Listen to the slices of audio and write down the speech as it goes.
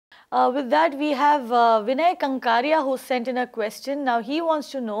With that, we have Vinay Kankaria who sent in a question. Now, he wants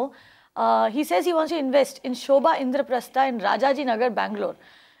to know, he says he wants to invest in Sobha Indraprastha in Rajajinagar, Bangalore.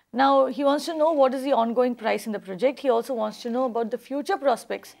 Now, he wants to know what is the ongoing price in the project. He also wants to know about the future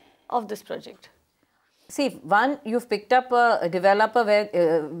prospects of this project. See, one, you've picked up a developer where,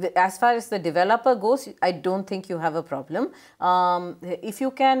 as far as the developer goes, I don't think you have a problem. If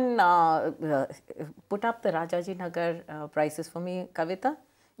you can put up the Rajajinagar prices for me, Kavita?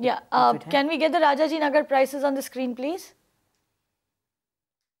 Yeah, can we get the Rajajinagar prices on the screen, please?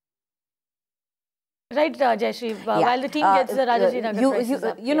 Right, Jayashree, while the team gets the Rajajinagar prices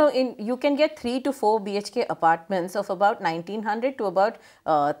up. You can get 3 to 4 BHK apartments of about 1900 to about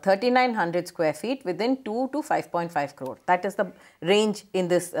 3900 square feet within 2 to 5.5 crore. That is the range in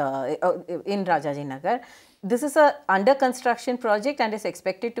this in Rajajinagar. This is a under construction project and is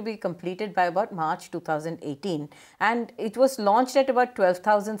expected to be completed by about March 2018, and it was launched at about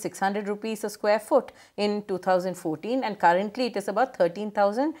 12,600 rupees a square foot in 2014, and currently it is about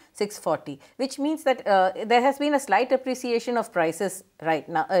 13,640, which means that there has been a slight appreciation of prices right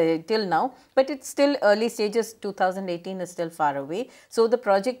now till now, but it's still early stages. 2018 is still far away, so the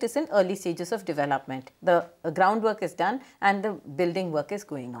project is in early stages of development. The groundwork is done and the building work is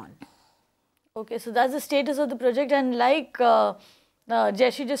going on. Okay, so that's the status of the project, and like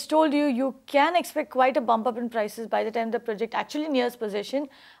Jayashree just told you, you can expect quite a bump up in prices by the time the project actually nears possession.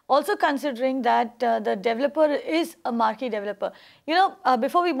 Also considering that the developer is a marquee developer. You know,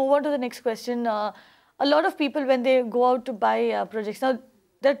 before we move on to the next question, a lot of people when they go out to buy projects, now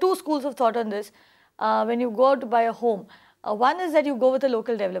there are two schools of thought on this. When you go out to buy a home, one is that you go with a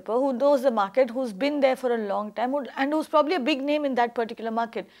local developer who knows the market, who's been there for a long time and who's probably a big name in that particular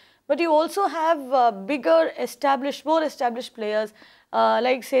market. But you also have more established players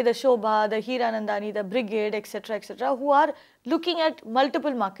like say the Sobha, the Hiranandani, the Brigade, etc., who are looking at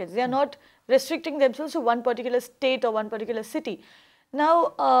multiple markets. They are not restricting themselves to one particular state or one particular city.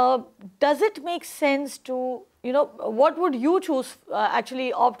 Now, does it make sense to, what would you choose,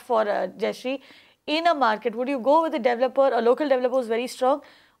 actually opt for, Jayashree, in a market? Would you go with a developer, a local developer who's very strong,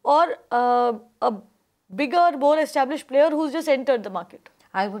 or a bigger, more established player who's just entered the market?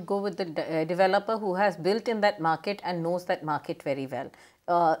 I would go with the developer who has built in that market and knows that market very well.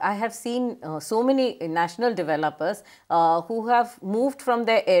 I have seen so many national developers who have moved from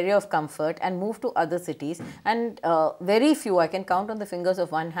their area of comfort and moved to other cities, and very few, I can count on the fingers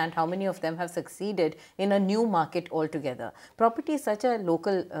of one hand how many of them have succeeded in a new market altogether. Property is such a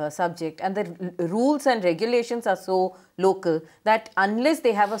local subject, and the rules and regulations are so local that unless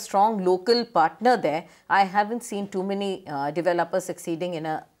they have a strong local partner there, I haven't seen too many developers succeeding in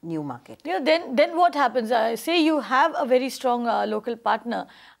a new market. Then what happens? Say you have a very strong local partner,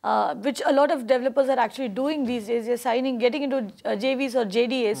 which a lot of developers are actually doing these days. They're getting into JVs or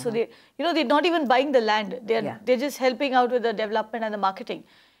JDAs. So they're not even buying the land. They're just helping out with the development and the marketing.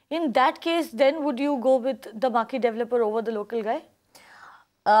 In that case, then would you go with the market developer over the local guy?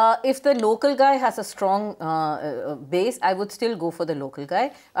 If the local guy has a strong base, I would still go for the local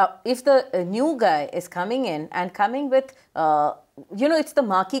guy. If the new guy is coming in and coming with, it's the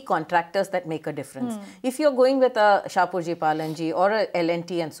marquee contractors that make a difference. If you're going with a Shapurji Palanji or a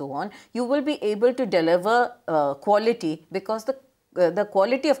L&T and so on, you will be able to deliver quality, because the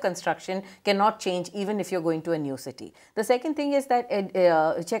quality of construction cannot change even if you're going to a new city. The second thing is that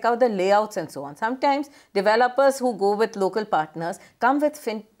check out the layouts and so on. Sometimes developers who go with local partners come with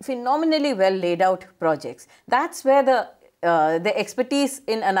phenomenally well laid out projects. That's where the expertise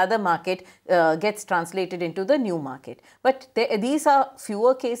in another market gets translated into the new market. But these are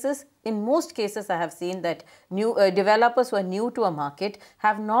fewer cases. In most cases, I have seen that new developers who are new to a market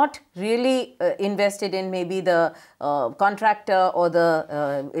have not really invested in maybe the contractor or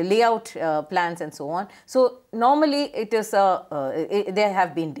the layout plans and so on. So normally it is there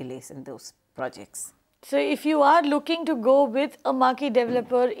have been delays in those projects. So if you are looking to go with a marquee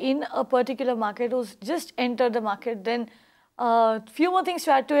developer in a particular market who's just entered the market, then few more things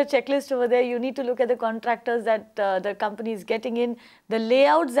to add to your checklist over there. You need to look at the contractors that the company is getting in, the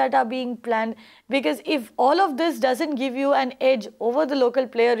layouts that are being planned, because if all of this doesn't give you an edge over the local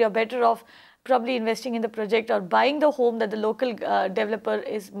player, you're better off probably investing in the project or buying the home that the local developer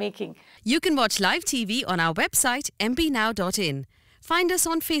is making. You can watch live TV on our website mpnow.in. Find us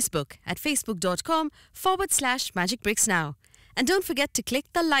on Facebook at facebook.com/magicbricksnow. And don't forget to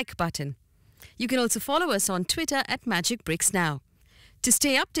click the like button. You can also follow us on Twitter at magicbricksnow. To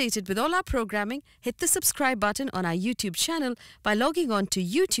stay updated with all our programming, hit the subscribe button on our YouTube channel by logging on to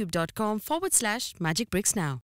youtube.com/magicbricksnow.